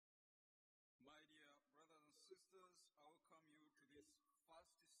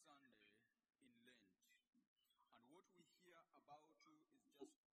last Sunday in Lent, and what we hear about is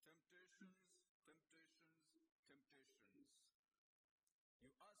just temptations, temptations, temptations. You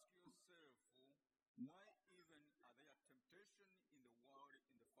ask yourself, why even are there temptation in the world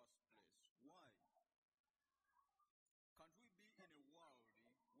in the first place? Why? Can't we be in a world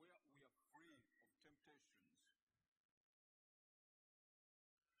where we are free of temptations?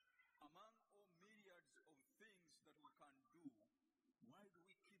 Among all myriads of things that we can do, why do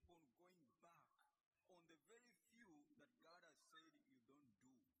we keep on going back on the very few that God has said you don't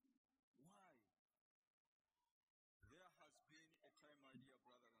do? Why? There has been a time, my dear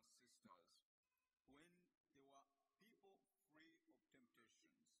brothers and sisters, when there were people free of temptations,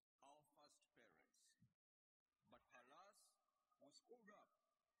 our first parents. But alas, we screwed up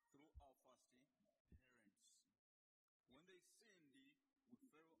through our first parents. When they sinned, we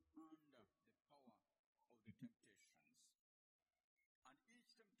fell under the power of the temptations. And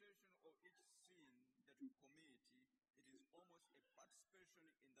each temptation or each sin that we commit, it is almost a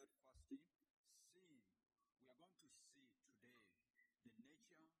participation in that first sin. We are going to see today the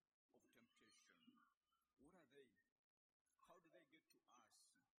nature of temptation. What are they? How do they get to us?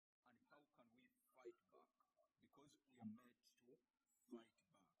 And how can we fight back? Because we are made to fight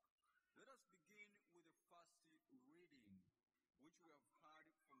back. Let us begin with the first reading, which we have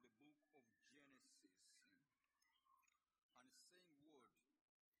heard from the book of Genesis. And saying word,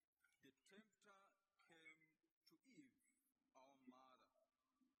 the tempter came to Eve, our mother.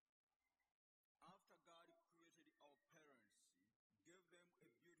 After God created our parents, gave them a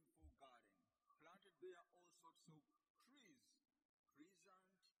beautiful garden, planted there all sorts of trees,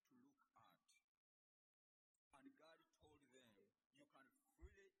 pleasant to look at. And God told them, you can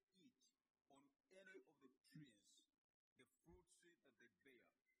freely eat on any of the trees, the fruits that they bear,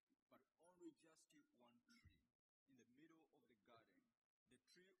 but only just one tree in the middle of the garden, the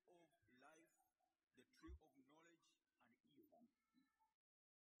tree of life, the tree of knowledge and evil.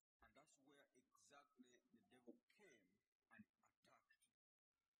 And that's where exactly the devil came and attacked.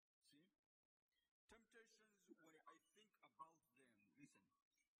 See? Temptations, when I think about them, listen,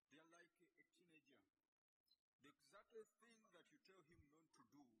 they are like a teenager. The exactly thing that you tell him not to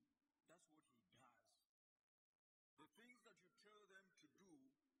do, that's what he does. The things that you tell them to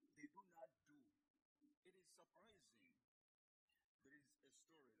do, they do not do. It is surprising. There is a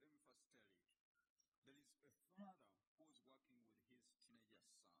story, let me first tell it. There is a father who was working with his teenager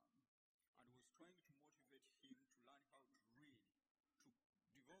son and was trying to motivate him to learn how to read, to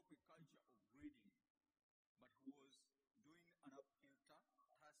develop a culture of reading, but he was doing an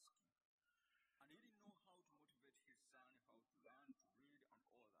uphill task. And he didn't know how to motivate his son, how to learn to read and all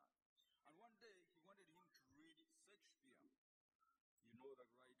that. And one day he wanted him to read Shakespeare. You know the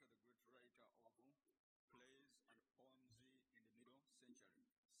writer, the great writer of plays and poems in the middle century,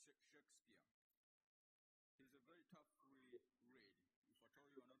 Shakespeare. He's a very tough read.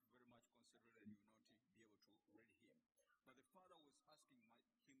 If at all you are not very much considerate, you will not be able to read him. But the father was asking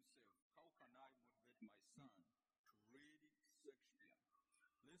himself, how can I motivate my son to read Shakespeare?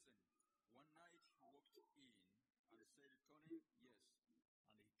 Listen, one night he walked in and said, Tony, yes.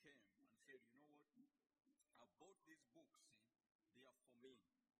 And he came and said, you know what? I bought these books. They are for me.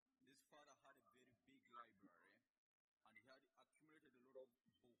 This father had a very big library and he had accumulated a lot of books.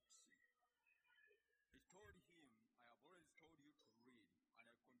 He told him, I have always told you to read and I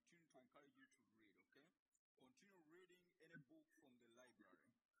continue to encourage you to read, okay? Continue reading any book from the library,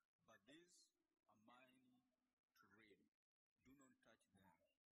 but these are mine to read. Do not touch them.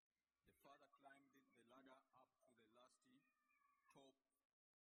 The father climbed the ladder up to the last top shelf.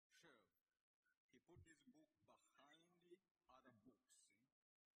 He put this book behind the other books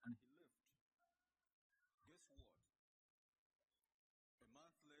and he left. Guess what? A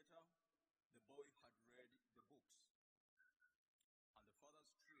month later, the boy had read the books and the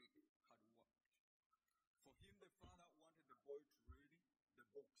father's trick had worked. For him, the father wanted the boy to read the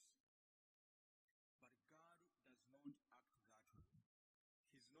books. But God does not act that way.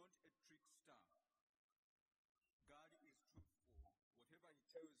 He's not a trickster. God is truthful. Whatever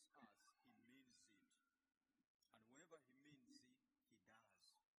he tells us, he means it. And whenever he means it, he does.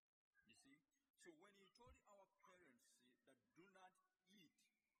 You see? So when he told our parents that do not eat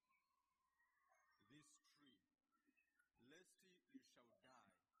this tree, lest you shall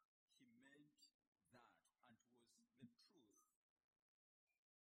die, he meant that, and was the truth.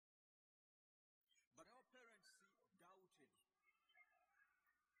 But our parents doubted.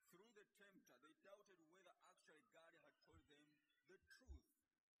 Through the tempter, they doubted whether actually God had told them the truth.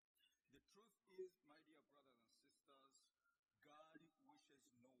 The truth is, my dear brothers and sisters, God wishes no one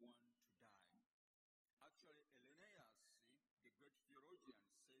to die. Actually, Linnaeus, the great theologian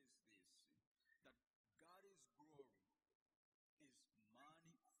says this, that God's glory is money fully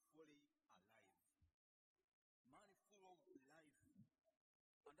alive. Money full of life.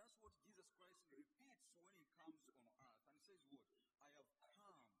 And that's what Jesus Christ repeats when he comes on earth. And says what? I have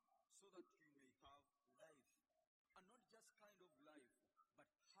come so that you may have life. And not just kind of life, but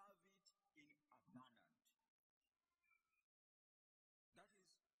have it in abundant. That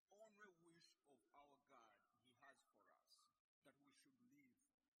is only wish of our God he has for us, that we should live.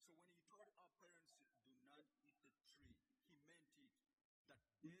 So when he told our parents, do not eat the tree, he meant it, that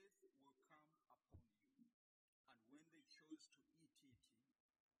death will come upon you. And when they chose to eat it,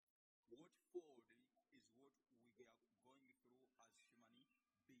 what followed is what we are going through as human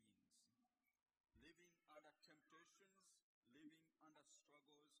beings. Living under temptations, living under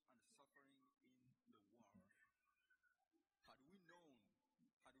struggles and suffering in the world. Had we known,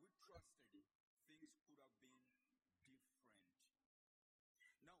 had we trusted, things could have been different.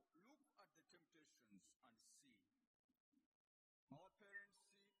 Now, look at the temptations and see. Our parents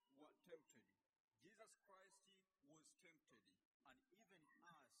were tempted. Jesus Christ was tempted. And even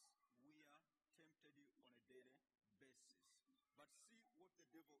us, we are tempted on a daily basis. But see what the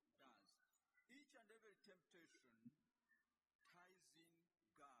devil does. Each and every temptation ties in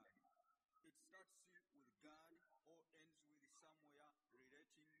God. It starts with God or ends with somewhere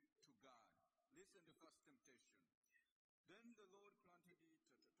relating to God. Listen to the first temptation. Then the Lord planted it.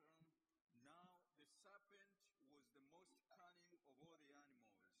 Now the serpent was the most cunning of all the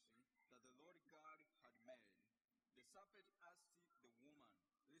animals that the Lord God had made. The serpent asked the woman,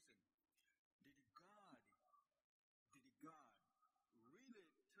 listen, did God really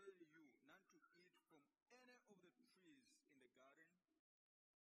tell you not to eat from any of the trees in the garden?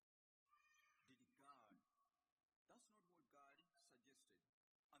 Did God? That's not what God suggested.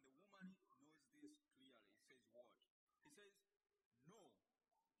 And the woman knows this clearly. Says what? He says, no,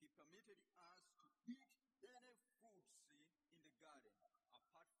 he permitted us to eat any fruits in the garden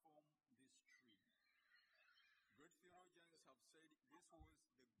apart from this tree. Great theologians have said this was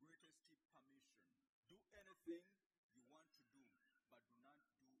the greatest permission. Do anything you want to do, but do not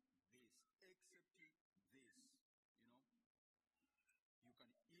do this, except this. You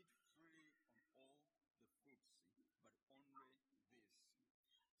can eat freely on all the fruits, but only this. Surprising,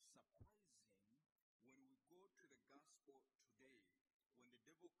 when we go to the gospel today, when the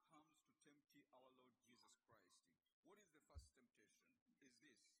devil comes to tempt our Lord Jesus Christ, what is the first temptation? Is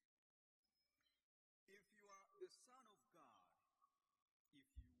this. If you are the Son of God,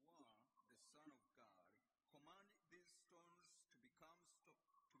 command these stones to become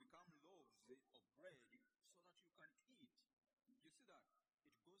loaves of bread so that you can eat. You see that?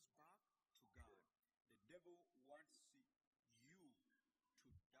 It goes back to God.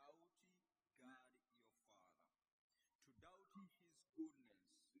 The devil wants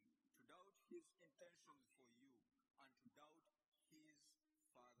you to doubt God your Father, to doubt his goodness, to doubt his intentions for you, and to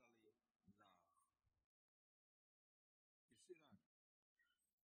doubt his fatherly love. You see that?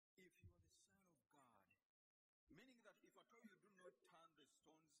 If you are the Son of God, meaning that if at all you do not turn the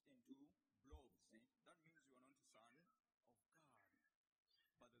stones into loaves, that means you are not a son of God.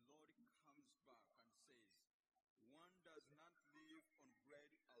 But the Lord comes back and says, one does not live on bread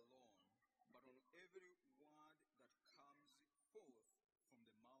alone, but on every word that comes forth from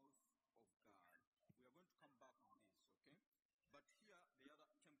the mouth of God. We are going to come back on this, okay? But here, the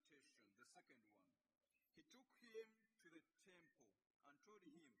other temptation, the second one. He took him to the temple and told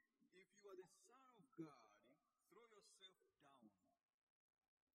him, if you are the Son of God, throw yourself down.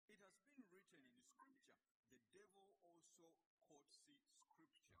 It has been written in Scripture. The devil also quotes Scripture.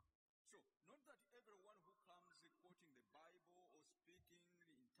 So, not that everyone who comes quoting the Bible or speaking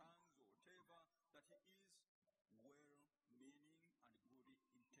in tongues or whatever, that he is well-meaning and good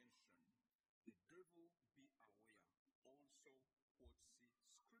intention. The devil, be aware, also quotes Scripture.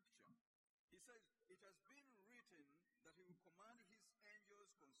 He says, it has been written that he will command his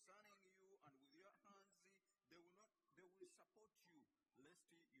angels concerning you, and with your hands they will support you, lest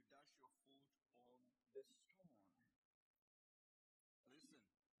you dash your foot on the stone. Listen, the Lord comes back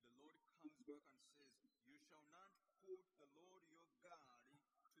and says, you shall not put the Lord your God to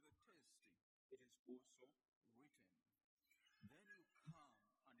the test. It is also written. Then you come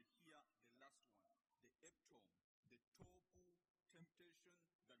and hear the last one, the eptom, the topu temptation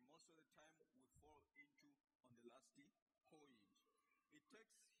that most of the time we fall into on the last point. It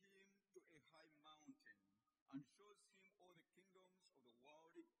takes him to a high mountain and shows him all the kingdoms of the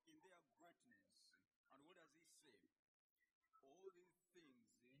world in their greatness. And what does he say? All these things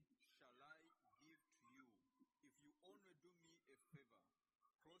shall I give to you, if you only do me a favor.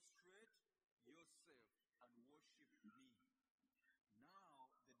 Prostrate yourself and worship me.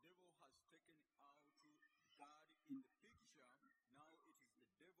 taken out God in the picture. Now it is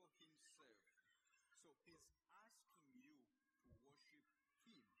the devil himself. So he's asking you to worship him. Do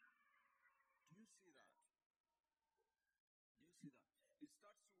you see that? Do you see that? It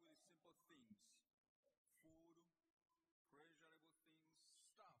starts with simple things. Food, pleasurable things,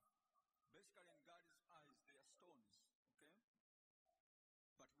 stuff. Basically in God's eyes they are stones, okay?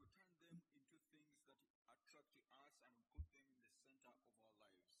 But we turn them into things that attract us and we put them in the center of our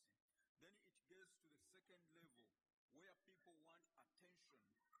lives. Then it gets to the second level where people want attention,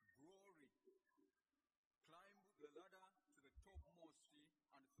 glory. Climb the ladder to the topmost and throw yourself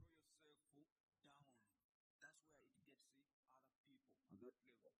down. That's where it gets other people at that level. Let me tell you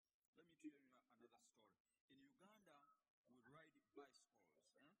another story. In Uganda, we ride bicycles.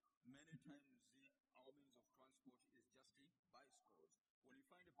 Many times our means of transport is just bicycles. When you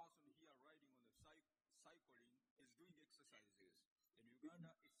find a person here riding on the cycling, is doing exercises. In Uganda,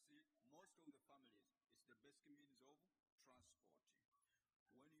 it's most of the families, it's the best means of transport.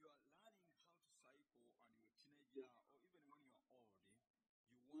 When you are learning how to cycle and you're a teenager or even when you are old,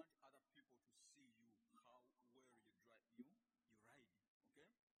 you want other people to see you how well you ride,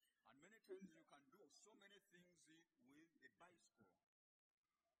 okay? And many times you can do so many things with a bicycle.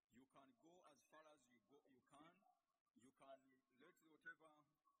 You can go as far as you can. You can let whatever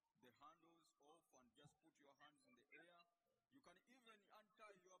the handles off and just put your hands in the air. You can even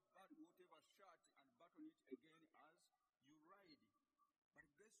untie your whatever shirt and button it again as you ride. But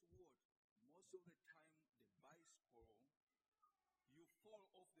guess what? Most of the time the bicycle, you fall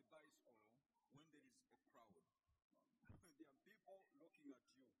off the bicycle when there is a crowd. When there are people looking at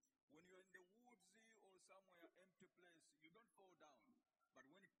you. When you're in the woods or somewhere empty place, you don't fall down. But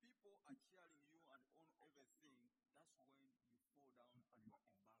when people are cheering you and on everything, that's when you fall down and you are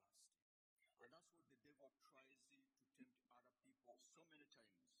embarrassed. And that's what the devil tries to tempt other people so many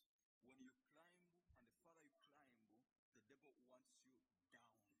times. When you climb and the further you climb, the devil wants you down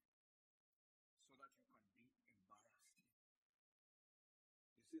so that you can be embarrassed.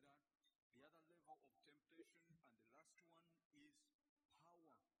 You see that? The other level of temptation and the last one is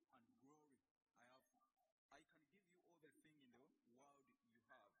power and glory. I can give you all the thing in the world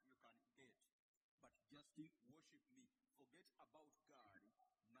you can get, but just worship me. Forget about God.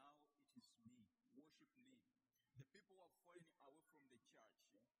 Now it is me. Worship me. The people are falling away from the church,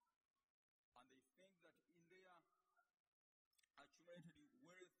 and they think that in their accumulated wealth or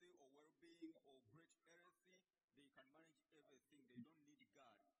well-being or great health, they can manage everything. They don't need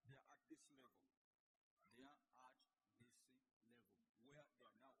God. They are at this level. They are at this level where they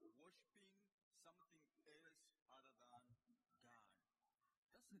are now worshiping something else other than God.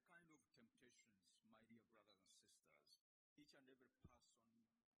 That's the kind of temptations, my dear brothers and sisters, each and every person falls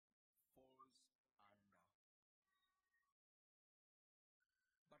under.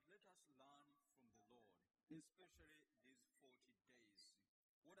 But let us learn from the Lord, especially these 40 days.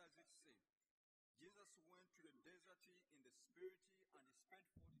 What does it say? Jesus went to the desert in the spirit and he spent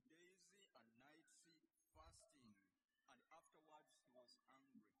 40 days and nights fasting, and afterwards he was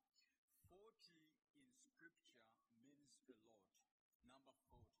hungry. 40 in scripture means a lot. Number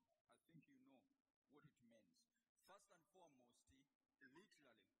 40, I think you know what it means. First and foremost,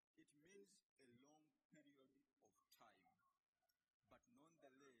 literally, it means a long period of time. But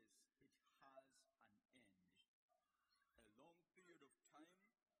nonetheless, it has an end. A long period of time,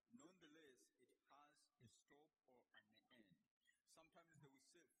 nonetheless, it has a stop or an end. Sometimes they will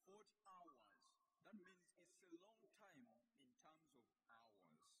say 40 hours. That means it's a long time in terms of hours.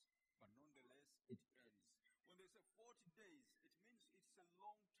 But nonetheless, it ends. When they say 40 days, it means it's a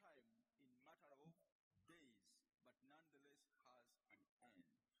long time in matter of days, but nonetheless has an end.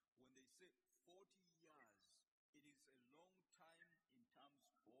 When they say 40 years, it is a long time in terms of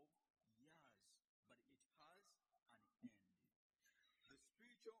years, but it has an end. The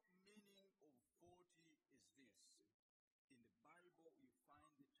spiritual meaning of 40 is this. In the Bible, you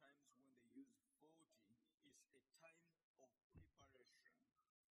find the times when they use 40 is a time of preparation.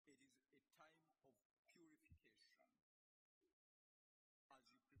 It is a time of purification. As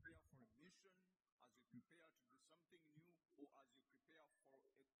you prepare for a mission, as you prepare to do something new, or as you prepare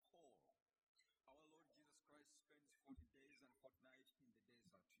for a call. Our Lord Jesus Christ spends 40 days and 40 nights in the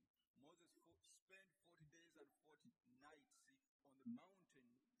desert. Moses spent 40 days and 40 nights on the mountain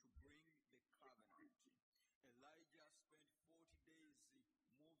to bring the covenant. Elijah spent 40 days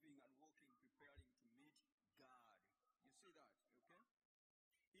moving and walking, preparing to meet God. You see that, okay?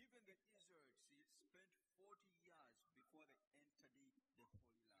 Even the Israelites spent 40 years before they entered the Holy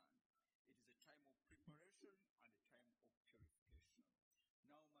Land. It is a time of preparation and a time of purification.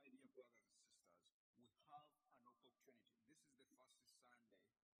 Now, my dear brothers and sisters, we have an opportunity. This is the first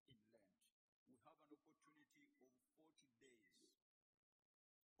Sunday in Lent. have an opportunity of 40 days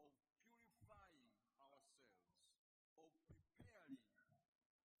of purifying ourselves, of preparing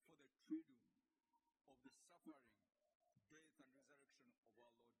for the triduum of the suffering, death, and resurrection of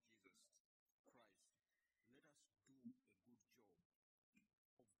our Lord Jesus Christ. Let us do a good job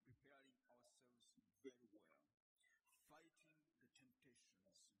of preparing ourselves very well, fighting the temptations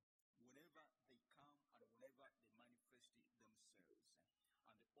whenever they come and whenever they manifest themselves.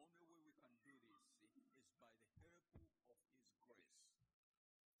 And the only way we can do this is by the help of His grace.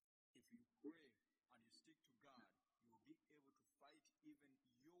 If you pray and you stick to God, you will be able to fight even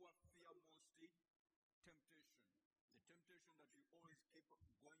your fearmost temptation. The temptation that you always keep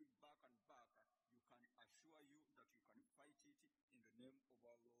going back and back, you can assure you that you can fight it in the name of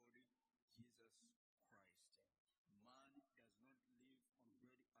our Lord Jesus Christ. Man does not live on bread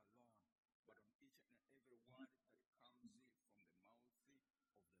alone, but on each and every word that comes from the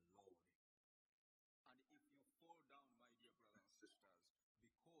mouth of the Lord. And if you fall down, my dear brothers and sisters,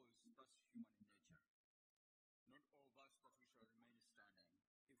 because that's human nature, not all of us that we shall remain standing.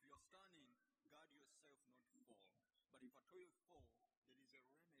 If you are standing, guard yourself not fall. But if at all you fall, there is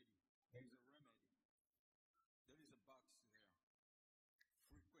a remedy. There is a remedy. There is a box there.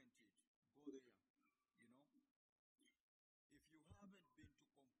 Frequent it. Go there. You know? If you haven't been to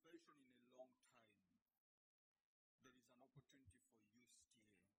confession in a long time, there is an opportunity for you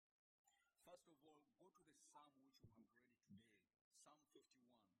still. First of all, go to the psalm which we have read today, Psalm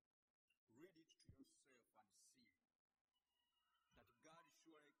 51. Read it to yourself and see that God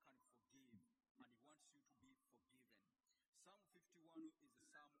surely can forgive, and He wants you to be forgiven. Psalm 51 is the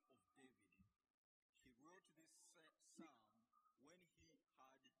Psalm of David. He wrote this psalm when he had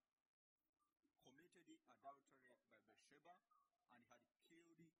committed adultery by Bathsheba and had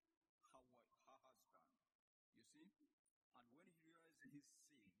killed her husband. You see? And when he realized his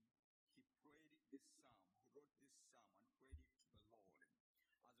sin, he prayed this psalm. He wrote this psalm and prayed it to the Lord.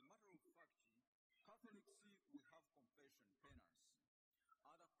 As a matter of fact, Catholics, we have confession, penance.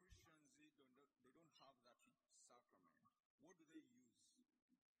 Other Christians, they don't have that sacrament. What do they use?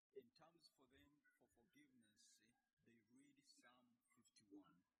 In terms for them for forgiveness, they read Psalm 51.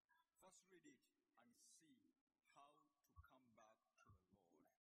 First read it and see how to come back to the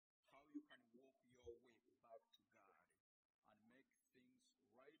Lord. How you can walk your way back to God and make things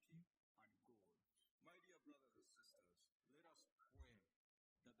right and good. My dear brothers and sisters, let us pray that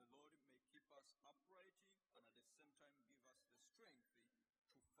the Lord may keep us upright and at the same time give us the strength